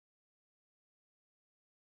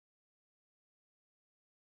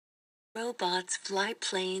Robots fly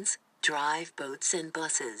planes, drive boats and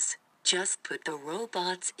buses. Just put the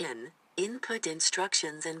robots in, input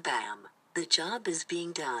instructions and bam, the job is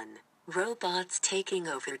being done. Robots taking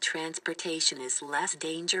over transportation is less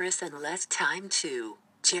dangerous and less time too.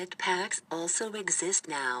 Jetpacks also exist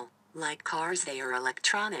now. Like cars, they are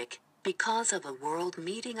electronic. Because of a world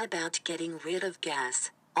meeting about getting rid of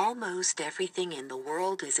gas, almost everything in the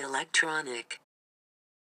world is electronic.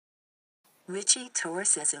 Richie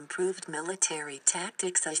Torres has improved military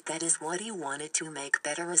tactics as that is what he wanted to make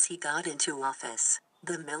better as he got into office.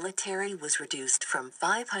 The military was reduced from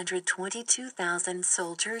 522,000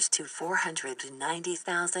 soldiers to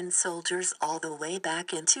 490,000 soldiers all the way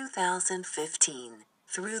back in 2015.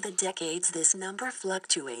 Through the decades this number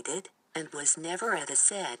fluctuated, and was never at a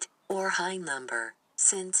set, or high number.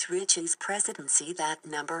 Since Richie's presidency that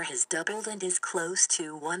number has doubled and is close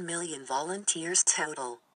to 1 million volunteers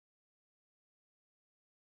total.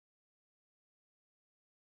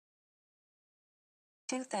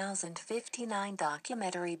 (2059)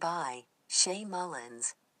 documentary by Shea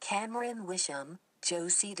Mullens, Kamryn Wisham,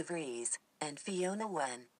 Josie DeVries, and Vionna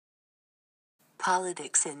Nguyen.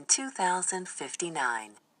 Politics in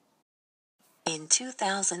 2059. In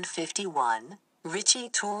 2051, Richie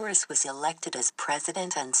Torres was elected as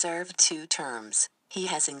president and served 2 terms. He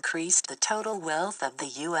has increased the total wealth of the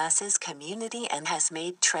U.S.'s community and has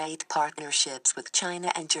made trade partnerships with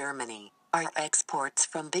China and Germany. Our exports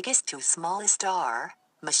from biggest to smallest are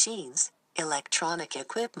machines, electronic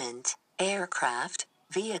equipment, aircraft,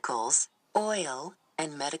 vehicles, oil,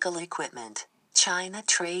 and medical equipment. China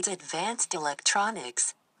trades advanced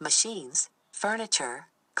electronics, machines, furniture,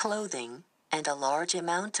 clothing, and a large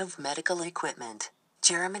amount of medical equipment.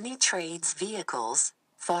 Germany trades vehicles,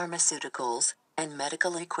 pharmaceuticals, and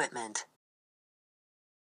medical equipment.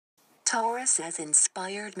 Torres has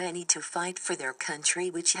inspired many to fight for their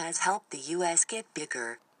country, which has helped the U.S. get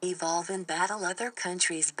bigger, evolve and battle other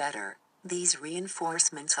countries better. These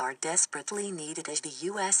reinforcements are desperately needed as the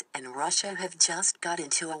U.S. and Russia have just got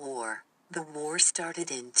into a war. The war started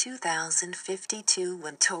in 2052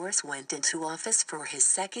 when Torres went into office for his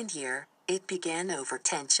second year. It began over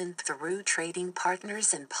tension through trading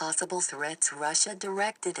partners and possible threats Russia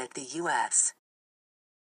directed at the U.S.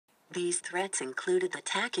 These threats included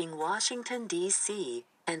attacking Washington, D.C.,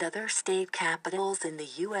 and other state capitals in the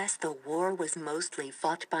U.S. The war was mostly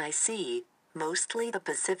fought by sea, mostly the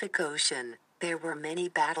Pacific Ocean. There were many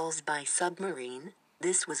battles by submarine.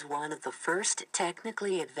 This was one of the first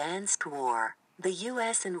technically advanced war. The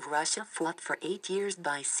U.S. and Russia fought for 8 years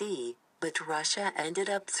by sea, but Russia ended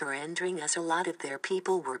up surrendering as a lot of their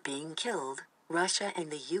people were being killed. Russia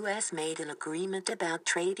and the U.S. made an agreement about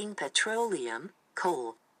trading petroleum,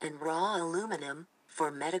 coal, and raw aluminum,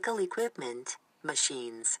 for medical equipment,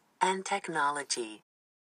 machines, and technology.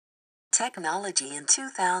 Technology in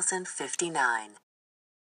 2059.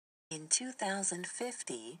 In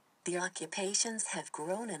 2050, the occupations have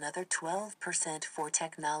grown another 12% for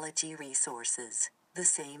technology resources, the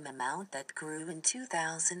same amount that grew in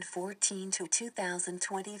 2014 to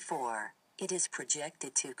 2024. It is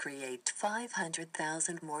projected to create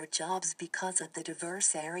 500,000 more jobs because of the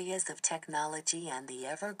diverse areas of technology and the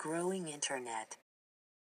ever-growing internet.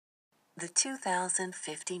 The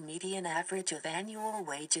 2050 median average of annual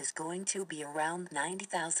wage is going to be around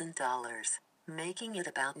 $90,000, making it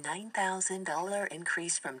about $9,000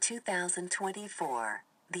 increase from 2024.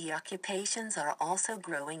 The occupations are also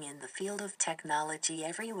growing in the field of technology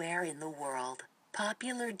everywhere in the world.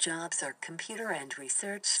 Popular jobs are computer and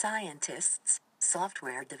research scientists,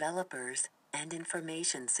 software developers, and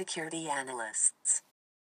information security analysts.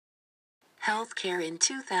 Healthcare in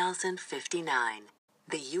 2059.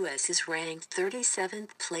 The U.S. is ranked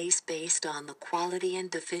 37th place based on the quality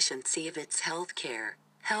and efficiency of its healthcare.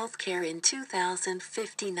 Healthcare in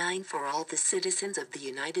 2059 for all the citizens of the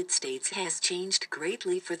United States has changed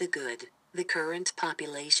greatly for the good. The current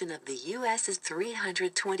population of the U.S. is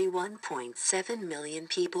 321.7 million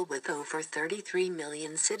people with over 33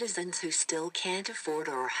 million citizens who still can't afford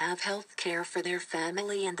or have health care for their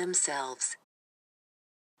family and themselves.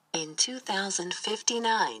 In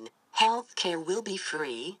 2059, health care will be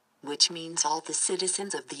free, which means all the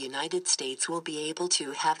citizens of the United States will be able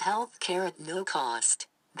to have health care at no cost.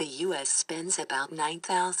 The U.S. spends about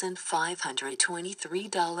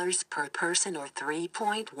 $9,523 per person or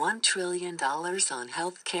 $3.1 trillion on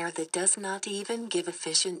health care that does not even give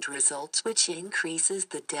efficient results, which increases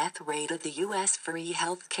the death rate of the U.S. Free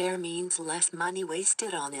health care means less money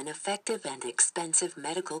wasted on ineffective and expensive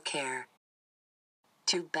medical care.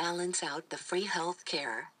 To balance out the free health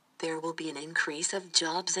care, There will be an increase of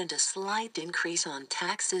jobs and a slight increase on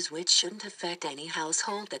taxes, which shouldn't affect any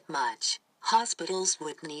household that much. Hospitals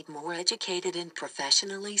would need more educated and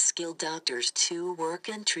professionally skilled doctors to work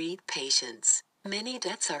and treat patients. Many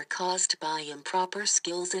deaths are caused by improper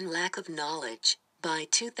skills and lack of knowledge. By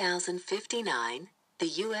 2059, the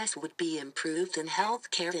U.S. would be improved in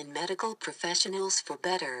healthcare and medical professionals for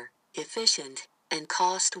better, efficient, and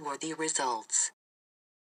cost-worthy results.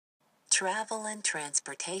 Travel and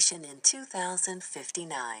transportation in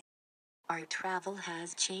 2059. Our travel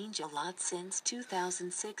has changed a lot since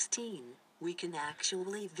 2016. We can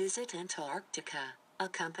actually visit Antarctica. A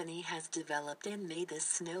company has developed and made this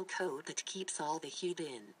snow coat that keeps all the heat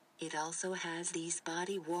in. It also has these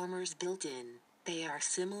body warmers built in. They are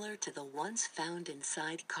similar to the ones found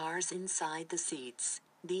inside cars inside the seats.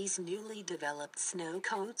 These newly developed snow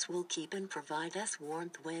coats will keep and provide us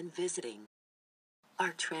warmth when visiting.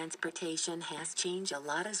 Our transportation has changed a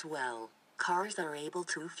lot as well. Cars are able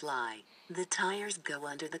to fly. The tires go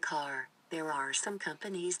under the car. There are some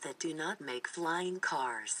companies that do not make flying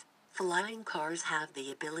cars. Flying cars have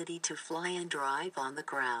the ability to fly and drive on the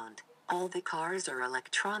ground. All the cars are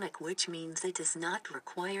electronic, which means it does not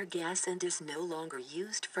require gas and is no longer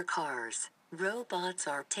used for cars. Robots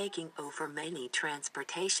are taking over many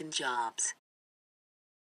transportation jobs.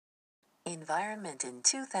 Environment in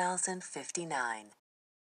 2059.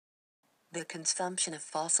 The consumption of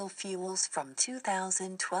fossil fuels from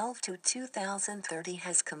 2012 to 2030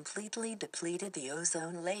 has completely depleted the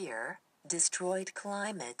ozone layer, destroyed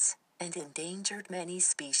climates, and endangered many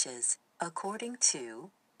species. According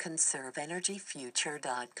to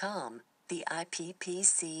ConserveEnergyFuture.com, the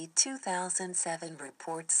IPCC 2007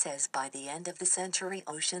 report says by the end of the century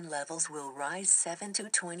ocean levels will rise 7 to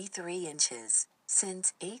 23 inches.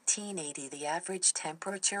 Since 1880, the average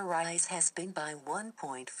temperature rise has been by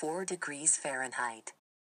 1.4 degrees Fahrenheit.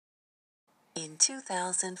 In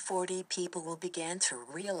 2040, people will begin to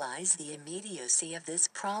realize the immediacy of this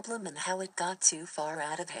problem and how it got too far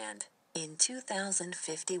out of hand. In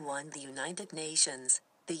 2051, the United Nations,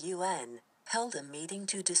 the UN, held a meeting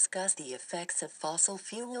to discuss the effects of fossil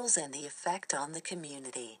fuels and the effect on the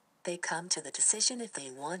community. They come to the decision if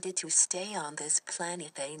they wanted to stay on this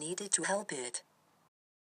planet, they needed to help it.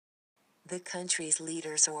 The country's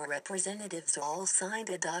leaders or representatives all signed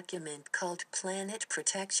a document called Planet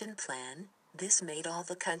Protection Plan. This made all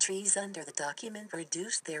the countries under the document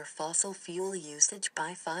reduce their fossil fuel usage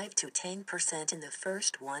by 5 to 10% in the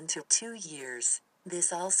first 1 to 2 years.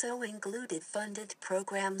 This also included funded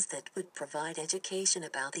programs that would provide education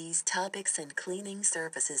about these topics and cleaning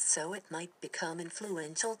services so it might become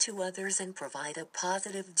influential to others and provide a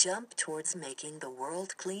positive jump towards making the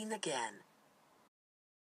world clean again.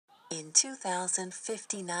 In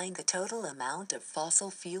 2059, the total amount of fossil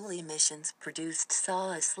fuel emissions produced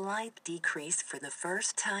saw a slight decrease for the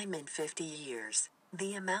first time in 50 years.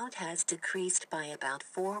 The amount has decreased by about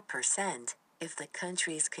 4%. If the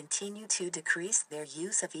countries continue to decrease their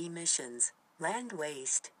use of emissions, land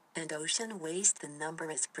waste, and ocean waste, the number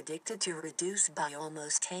is predicted to reduce by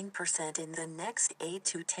almost 10% in the next 8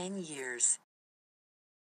 to 10 years.